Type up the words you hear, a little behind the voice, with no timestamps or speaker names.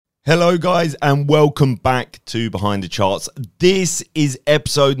Hello guys and welcome back to Behind the Charts. This is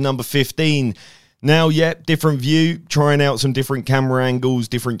episode number 15. Now, different view, trying out some different camera angles,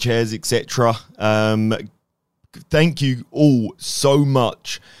 different chairs, etc. Thank you all so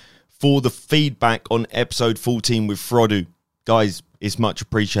much for the feedback on episode 14 with Frodo. Guys, it's much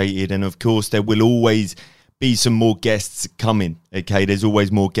appreciated, and of course there will always be some more guests coming. Okay, there's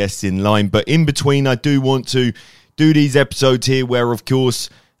always more guests in line, but in between I do want to do these episodes here where of course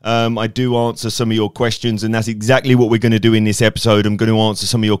I do answer some of your questions, and that's exactly what we're going to do in this episode. I'm going to answer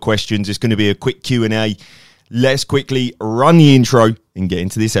some of your questions. It's going to be a quick Q&A. Let's quickly run the intro and get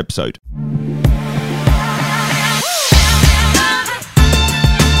into this episode.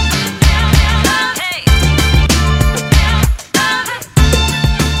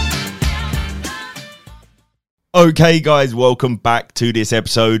 Okay, guys, welcome back to this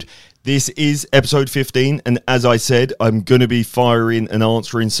episode. This is episode 15, and as I said, I'm going to be firing and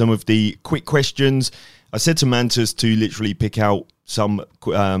answering some of the quick questions. I said to Mantis to literally pick out some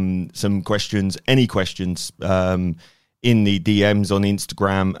questions, any questions in the DMs on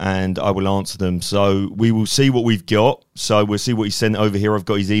Instagram, and I will answer them. So we will see what we've got. So we'll see what he sent over here. I've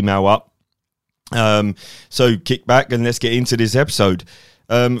got his email up. So kick back and let's get into this episode.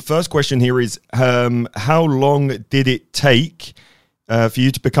 First question here is, how long did it take for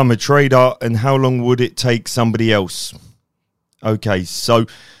you to become a trader, and how long would it take somebody else? Okay, so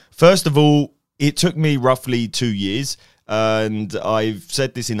first of all, it took me roughly 2 years, and I've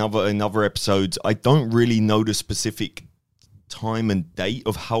said this in other episodes. I don't really know the specific time and date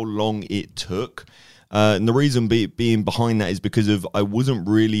of how long it took, and the reason being behind that is because of I wasn't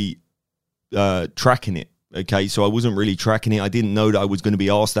really tracking it. Okay, so I wasn't really tracking it. I didn't know that I was going to be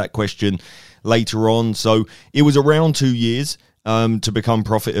asked that question later on, so it was around 2 years. To become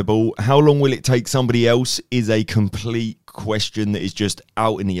profitable. How long will it take somebody else is a complete question that is just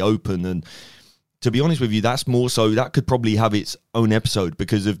out in the open. And to be honest with you, that's more so, that could probably have its own episode,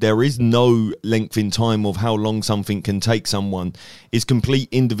 because if there is no length in time of how long something can take someone, it's complete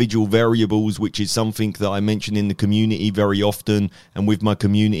individual variables, which is something that I mention in the community very often, and with my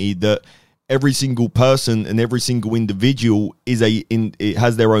community, that every single person and every single individual it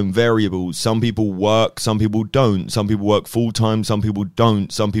has their own variables. Some people work, some people don't. Some people work full time, some people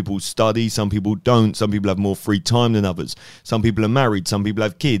don't. Some people study, some people don't. Some people have more free time than others. Some people are married, some people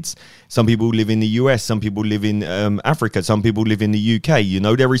have kids. Some people live in the US, some people live in Africa, some people live in the UK. You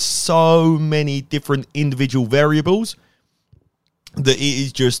know, there is so many different individual variables that it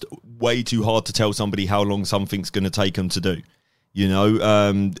is just way too hard to tell somebody how long something's going to take them to do. You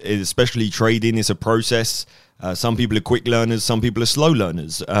know, especially trading is a process. Some people are quick learners, some people are slow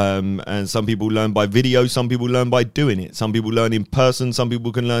learners. And some people learn by video, some people learn by doing it. Some people learn in person, some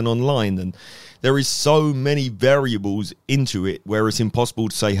people can learn online. And there is so many variables into it where it's impossible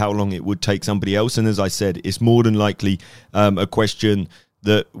to say how long it would take somebody else. And as I said, it's more than likely a question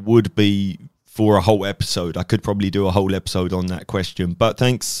that would be for a whole episode. I could probably do a whole episode on that question. But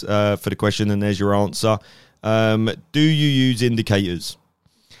thanks for the question, and there's your answer. Do you use indicators?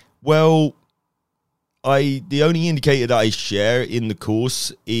 Well, the only indicator that I share in the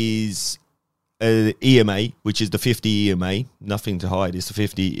course is EMA, which is the 50 EMA. Nothing to hide, it's the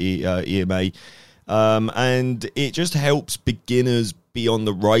 50 EMA. And it just helps beginners be on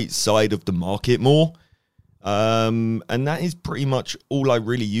the right side of the market more. And that is pretty much all I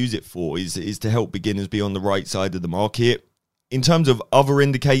really use it for, is to help beginners be on the right side of the market. In terms of other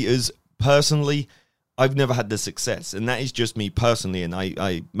indicators, personally, I've never had the success, and that is just me personally, and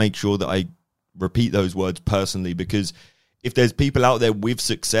I make sure that I repeat those words personally, because if there's people out there with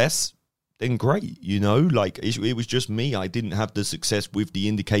success, then great, you know, like it was just me. I didn't have the success with the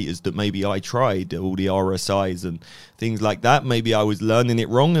indicators that maybe I tried, all the RSIs and things like that. Maybe I was learning it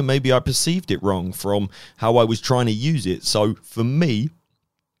wrong, and maybe I perceived it wrong from how I was trying to use it. So for me,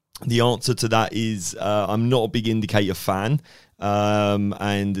 the answer to that is I'm not a big indicator fan,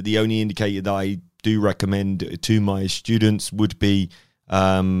 and the only indicator that I do recommend to my students would be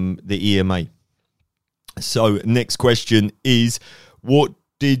the EMA. So next question is, what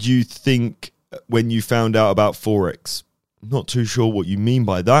did you think when you found out about Forex? Not too sure what you mean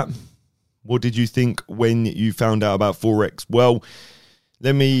by that. What did you think when you found out about Forex? Well,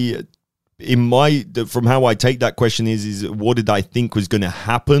 from how I take that question is what did I think was going to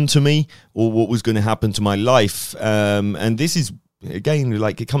happen to me, or what was going to happen to my life? And this is, again,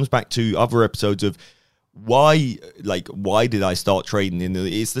 like, it comes back to other episodes of why did I start trading? And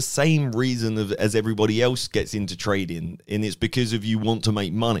it's the same reason as everybody else gets into trading, and it's because of you want to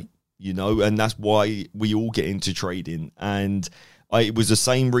make money, you know, and that's why we all get into trading. And it was the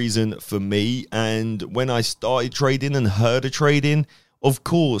same reason for me. And when I started trading and heard of trading, Of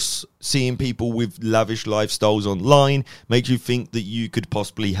course, seeing people with lavish lifestyles online makes you think that you could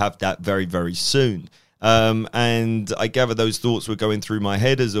possibly have that very, very soon. And I gather those thoughts were going through my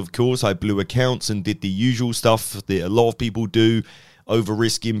head as, of course, I blew accounts and did the usual stuff that a lot of people do, over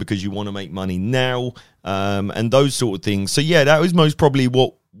risking because you want to make money now, and those sort of things. So yeah, that was most probably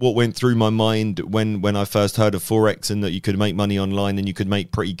what went through my mind when I first heard of Forex, and that you could make money online and you could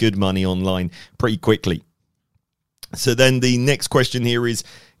make pretty good money online pretty quickly. So then the next question here is,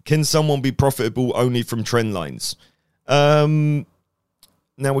 can someone be profitable only from trend lines?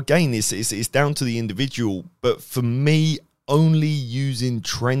 Now, again, it's down to the individual, but for me, only using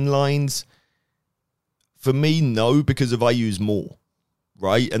trend lines, for me, no, because if I use more,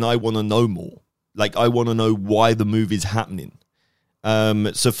 right, and I want to know more, like I want to know why the move is happening.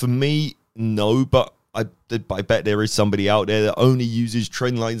 So for me, no, but I bet there is somebody out there that only uses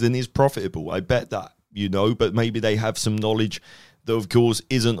trend lines and is profitable. I bet that, but maybe they have some knowledge that, of course,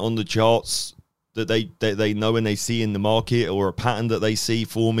 isn't on the charts, that they know and they see in the market, or a pattern that they see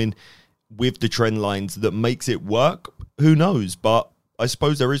forming with the trend lines that makes it work. Who knows? But I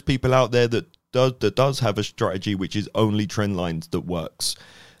suppose there is people out there that does have a strategy which is only trend lines that works.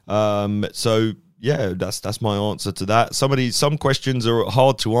 So yeah, that's my answer to that. Some questions are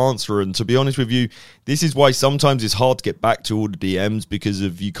hard to answer, and to be honest with you, this is why sometimes it's hard to get back to all the DMs, because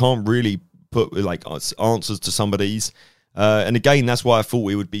you can't really put like answers to some of these. And again, that's why I thought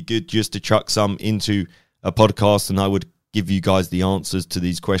it would be good just to chuck some into a podcast, and I would give you guys the answers to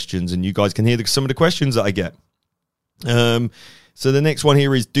these questions, and you guys can hear some of the questions that I get. So the next one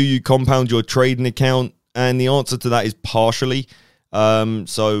here is, do you compound your trading account? And the answer to that is partially.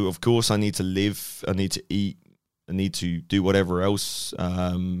 So of course I need to live, I need to eat, I need to do whatever else,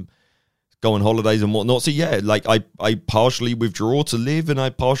 go on holidays and whatnot. So yeah, like I partially withdraw to live, and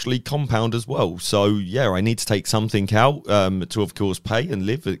I partially compound as well. So yeah, I need to take something out to, of course, pay and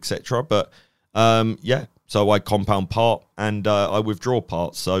live, etc. But yeah, so I compound part and I withdraw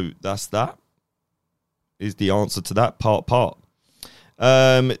part. So that is the answer to that part.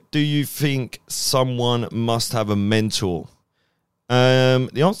 Do you think someone must have a mentor?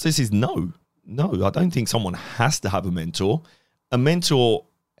 The answer to this is no. I don't think someone has to have a mentor. A mentor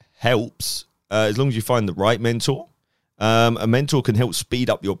helps as long as you find the right mentor. A mentor can help speed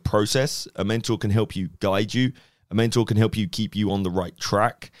up your process. A mentor can help you guide you. A mentor can help you keep you on the right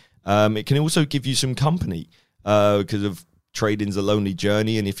track. It can also give you some company, because of trading's a lonely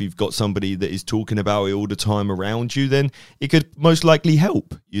journey, and if you've got somebody that is talking about it all the time around you, then it could most likely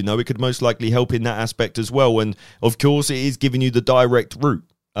help. It could most likely help in that aspect as well. And of course, it is giving you the direct route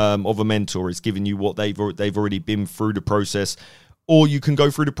of a mentor. It's giving you what they've already been through the process. Or you can go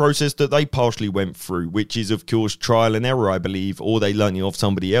through the process that they partially went through, which is, of course, trial and error, I believe, or they learn it off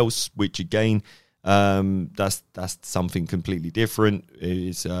somebody else, which, again, that's something completely different.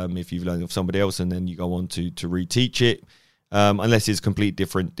 Is if you've learned off somebody else and then you go on to reteach it, unless it's complete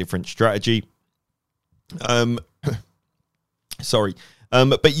different strategy. Sorry.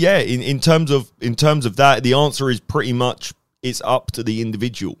 But yeah, in terms of that, the answer is pretty much, it's up to the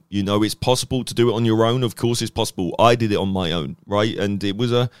individual. It's possible to do it on your own. Of course, it's possible. I did it on my own, right? And it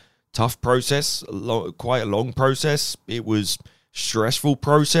was a tough process, quite a long process. It was stressful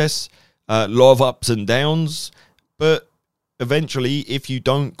process, a lot of ups and downs. But eventually, if you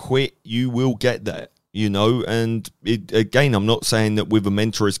don't quit, you will get there. And again, I'm not saying that with a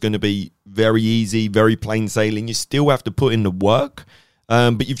mentor it's going to be very easy, very plain sailing. You still have to put in the work,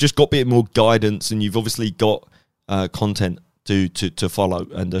 but you've just got a bit more guidance, and you've obviously got content to follow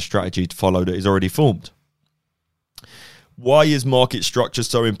and a strategy to follow that is already formed. Why is market structure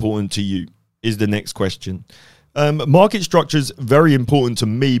so important to you? Is the next question. Market structure is very important to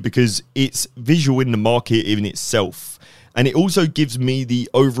me because it's visual in the market in itself, and it also gives me the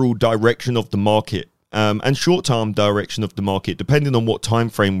overall direction of the market. And short-term direction of the market, depending on what time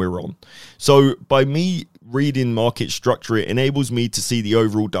frame we're on. So by me reading market structure, it enables me to see the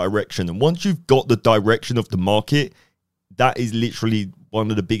overall direction. And once you've got the direction of the market, that is literally one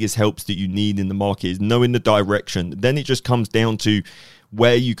of the biggest helps that you need in the market, is knowing the direction. Then it just comes down to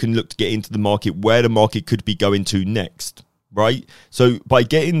where you can look to get into the market, where the market could be going to next. Right? So by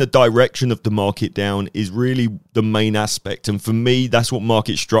getting the direction of the market down is really the main aspect. And for me, that's what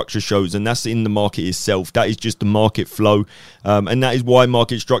market structure shows. And that's in the market itself. That is just the market flow. And that is why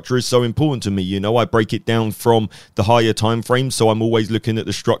market structure is so important to me. I break it down from the higher time frames. So I'm always looking at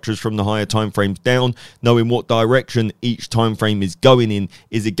the structures from the higher time frames down. Knowing what direction each time frame is going in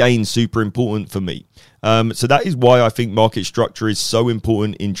is, again, super important for me. So that is why I think market structure is so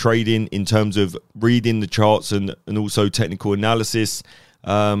important in trading, in terms of reading the charts and also technical analysis.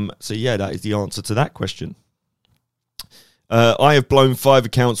 So yeah, that is the answer to that question. I have blown 5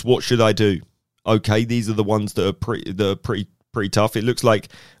 accounts. What should I do? Okay, these are the ones that are pretty tough. It looks like,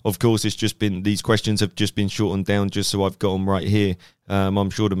 of course, these questions have just been shortened down just so I've got them right here. I'm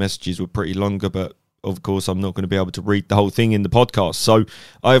sure the messages were pretty longer, but of course, I'm not going to be able to read the whole thing in the podcast. So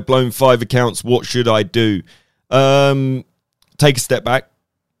I have blown 5 accounts. What should I do? Take a step back.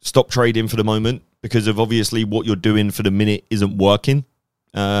 Stop trading for the moment, because of obviously what you're doing for the minute isn't working.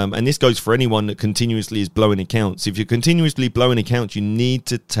 And this goes for anyone that continuously is blowing accounts. If you're continuously blowing accounts, you need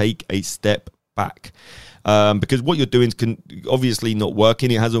to take a step back. Because what you're doing is obviously not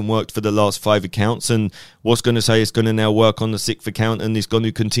working. It hasn't worked for the last 5 accounts, and what's going to say it's going to now work on the 6th account, and it's going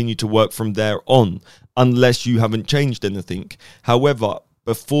to continue to work from there on, unless you haven't changed anything. However,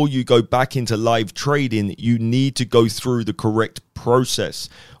 before you go back into live trading, you need to go through the correct process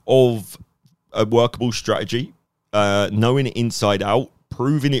of a workable strategy, knowing it inside out,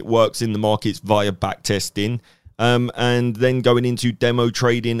 proving it works in the markets via backtesting, and then going into demo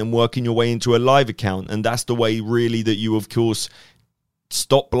trading and working your way into a live account. And that's the way really that you, of course,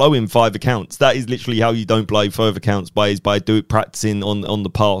 stop blowing 5 accounts. That is literally how you don't blow 5 accounts, by practicing on the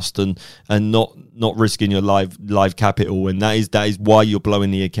past and not risking your live capital. And that is why you're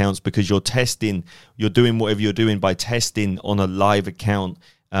blowing the accounts, because you're doing whatever you're doing by testing on a live account.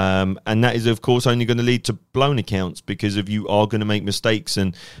 And that is, of course, only going to lead to blown accounts, because if you are going to make mistakes.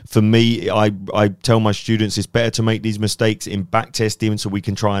 And for me, I tell my students it's better to make these mistakes in back testing so we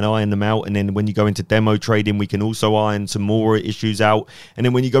can try and iron them out. And then when you go into demo trading, we can also iron some more issues out. And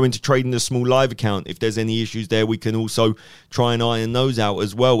then when you go into trading a small live account, if there's any issues there, we can also try and iron those out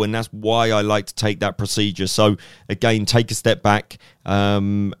as well. And that's why I like to take that procedure. So again, take a step back,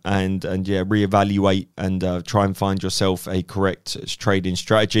 and reevaluate and try and find yourself a correct trading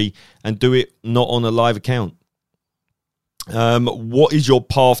strategy, and do it not on a live account. What is your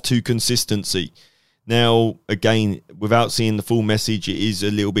path to consistency? Now, again, without seeing the full message, it is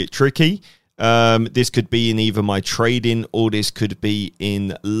a little bit tricky. This could be in either my trading, or this could be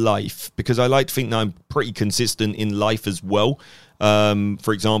in life, because I like to think that I'm pretty consistent in life as well.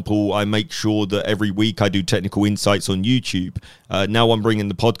 For example, I make sure that every week I do technical insights on YouTube. Now I'm bringing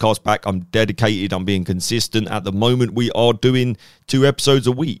the podcast back. I'm dedicated. I'm being consistent. At the moment, we are doing 2 episodes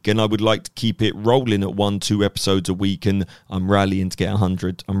a week, and I would like to keep it rolling at 1-2 episodes a week. And I'm rallying to get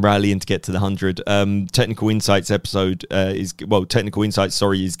 100. I'm rallying to get to the 100. Technical Insights is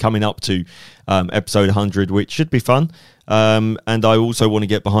coming up to episode 100, which should be fun. And I also want to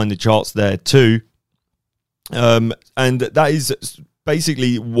get behind the charts there too. And that is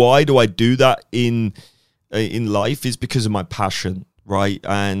basically, why do I do that in life, is because of my passion, right?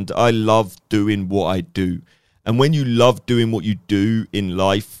 And I love doing what I do. And when you love doing what you do in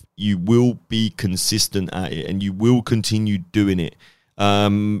life, you will be consistent at it, and you will continue doing it.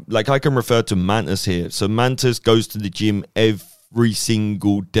 Like I can refer to Mantis here. So Mantis goes to the gym every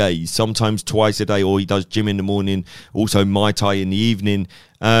single day, sometimes twice a day, or he does gym in the morning, also Muay Thai in the evening.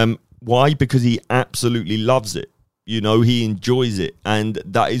 Why? Because he absolutely loves it. You know, he enjoys it. And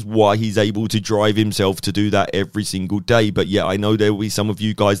that is why he's able to drive himself to do that every single day. But yeah, I know there will be some of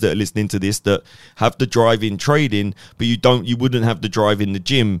you guys that are listening to this that have the drive in trading, but you wouldn't have the drive in the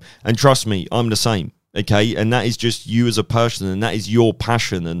gym. And trust me, I'm the same. Okay. And that is just you as a person, and that is your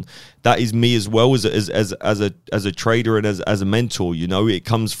passion. And that is me as well as a trader and as a mentor. You know, it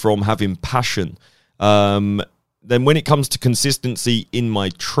comes from having passion. Then when it comes to consistency in my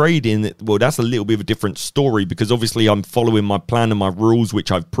trading, well, that's a little bit of a different story, because obviously I'm following my plan and my rules,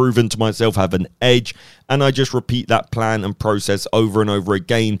 which I've proven to myself have an edge, and I just repeat that plan and process over and over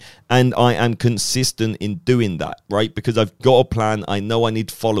again, and I am consistent in doing that, right? Because I've got a plan, I know I need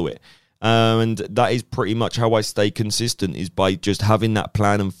to follow it, and that is pretty much how I stay consistent, is by just having that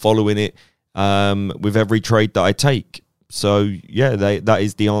plan and following it with every trade that I take. So, yeah, that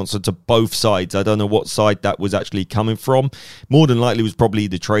is the answer to both sides. I don't know what side that was actually coming from. More than likely it was probably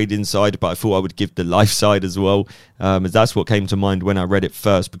the trading side, but I thought I would give the life side as well, as that's what came to mind when I read it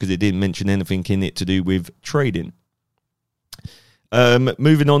first, because it didn't mention anything in it to do with trading.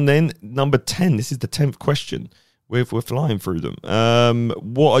 Moving on then, number 10. This is the 10th question. We're flying through them.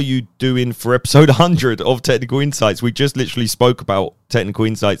 What are you doing for episode 100 of Technical Insights? We just literally spoke about Technical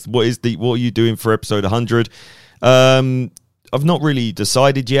Insights. What are you doing for episode 100? I've not really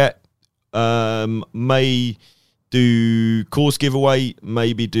decided yet. May do course giveaway,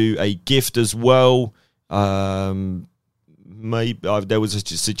 maybe do a gift as well. Maybe there was a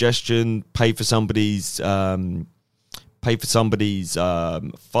suggestion, pay for somebody's funded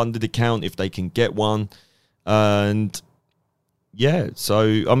account if they can get one. And yeah,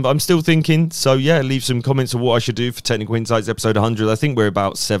 so I'm still thinking. So yeah, leave some comments of what I should do for Technical Insights episode 100. I think we're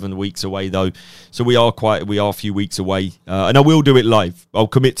about 7 weeks away though, so we are a few weeks away, and I will do it live. I'll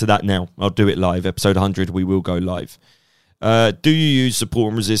commit to that now. I'll do it live. Episode 100, we will go live. Do you use support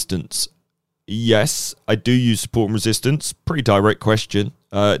and resistance? Yes, I do use support and resistance. Pretty direct question.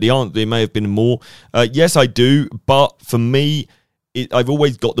 The answer, there may have been more. Yes, I do, but for me, I've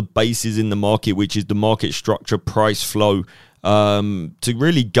always got the bases in the market, which is the market structure, price flow, to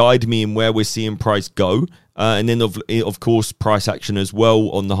really guide me in where we're seeing price go, and then of course price action as well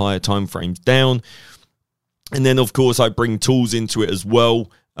on the higher time frames down, and then of course I bring tools into it as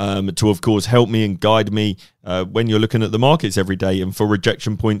well, to of course help me and guide me when you're looking at the markets every day and for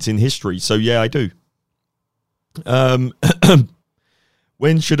rejection points in history. So yeah, I do.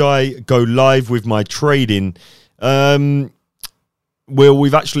 When should I go live with my trading? Well,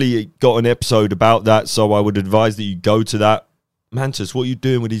 we've actually got an episode about that, so I would advise that you go to that. Mantis, what are you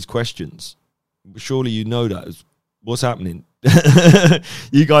doing with these questions? Surely you know that. What's happening?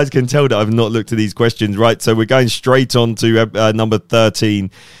 You guys can tell that I've not looked at these questions, right? So we're going straight on to number 13.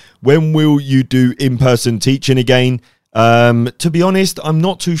 When will you do in-person teaching again? To be honest, I'm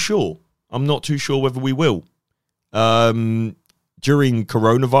not too sure. I'm not too sure whether we will. During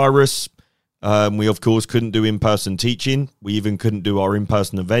coronavirus, we, of course, couldn't do in-person teaching. We even couldn't do our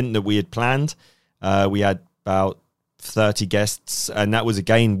in-person event that we had planned. We had about 30 guests, and that was,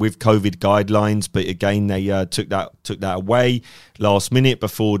 again, with COVID guidelines. But, again, they took that away last minute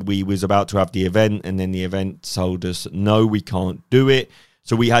before we was about to have the event. And then the event told us, no, we can't do it.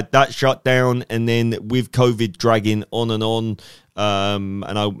 So we had that shut down. And then with COVID dragging on and on,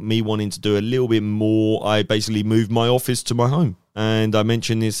 and me wanting to do a little bit more, I basically moved my office to my home. And I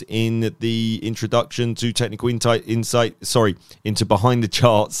mentioned this in the introduction to Technical Insight, into Behind the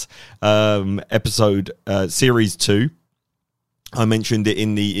Charts episode, Series 2. I mentioned it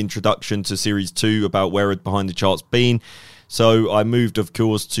in the introduction to Series 2 about where had Behind the Charts been. So I moved, of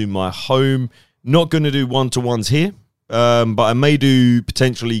course, to my home. Not going to do one-to-ones here, but I may do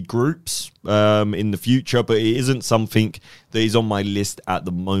potentially groups in the future, but it isn't something that is on my list at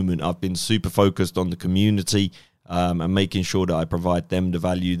the moment. I've been super focused on the community, and making sure that I provide them the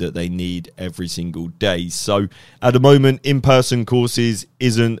value that they need every single day. So at the moment, in-person courses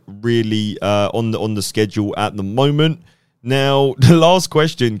isn't really on the schedule at the moment. Now, the last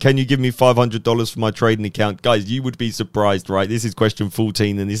question, can you give me $500 for my trading account? Guys, you would be surprised, right? This is question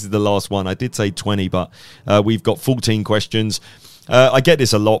 14, and this is the last one. I did say 20, but we've got 14 questions. I get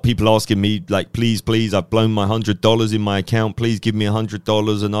this a lot. People asking me, like, please, I've blown my $100 in my account. Please give me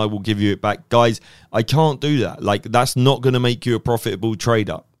 $100 and I will give you it back. Guys, I can't do that. Like, that's not going to make you a profitable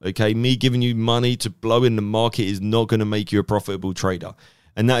trader. Okay, me giving you money to blow in the market is not going to make you a profitable trader.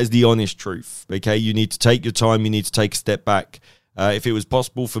 And that is the honest truth. Okay, you need to take your time. You need to take a step back. If it was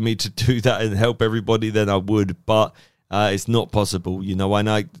possible for me to do that and help everybody, then I would. But it's not possible, you know, and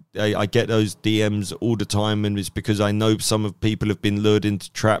I get those DMs all the time, and it's because I know some of people have been lured into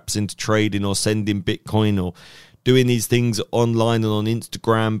traps, into trading or sending Bitcoin or doing these things online and on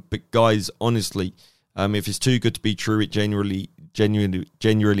Instagram. But guys, honestly, if it's too good to be true, it genuinely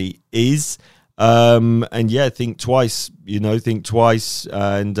is. And yeah, think twice,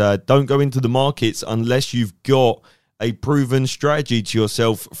 and don't go into the markets unless you've got a proven strategy to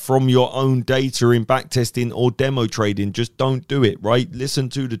yourself from your own data in backtesting or demo trading. Just don't do it, right? Listen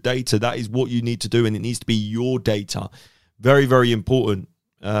to the data. That is what you need to do, and it needs to be your data. Very, very important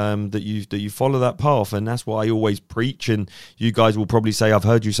that you follow that path, and that's what I always preach. And you guys will probably say, I've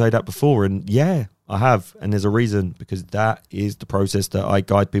heard you say that before, and yeah, I have, and there's a reason, because that is the process that I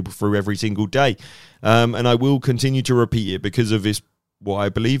guide people through every single day, and I will continue to repeat it because of this. What I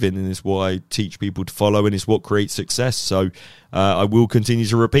believe in, and it's what I teach people to follow, and it's what creates success. So I will continue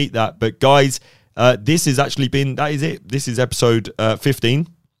to repeat that. But guys, this has actually been, that is it. This is episode 15.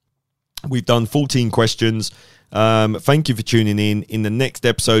 We've done 14 questions. Thank you for tuning in. In the next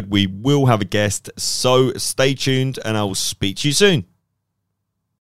episode, we will have a guest. So stay tuned, and I will speak to you soon.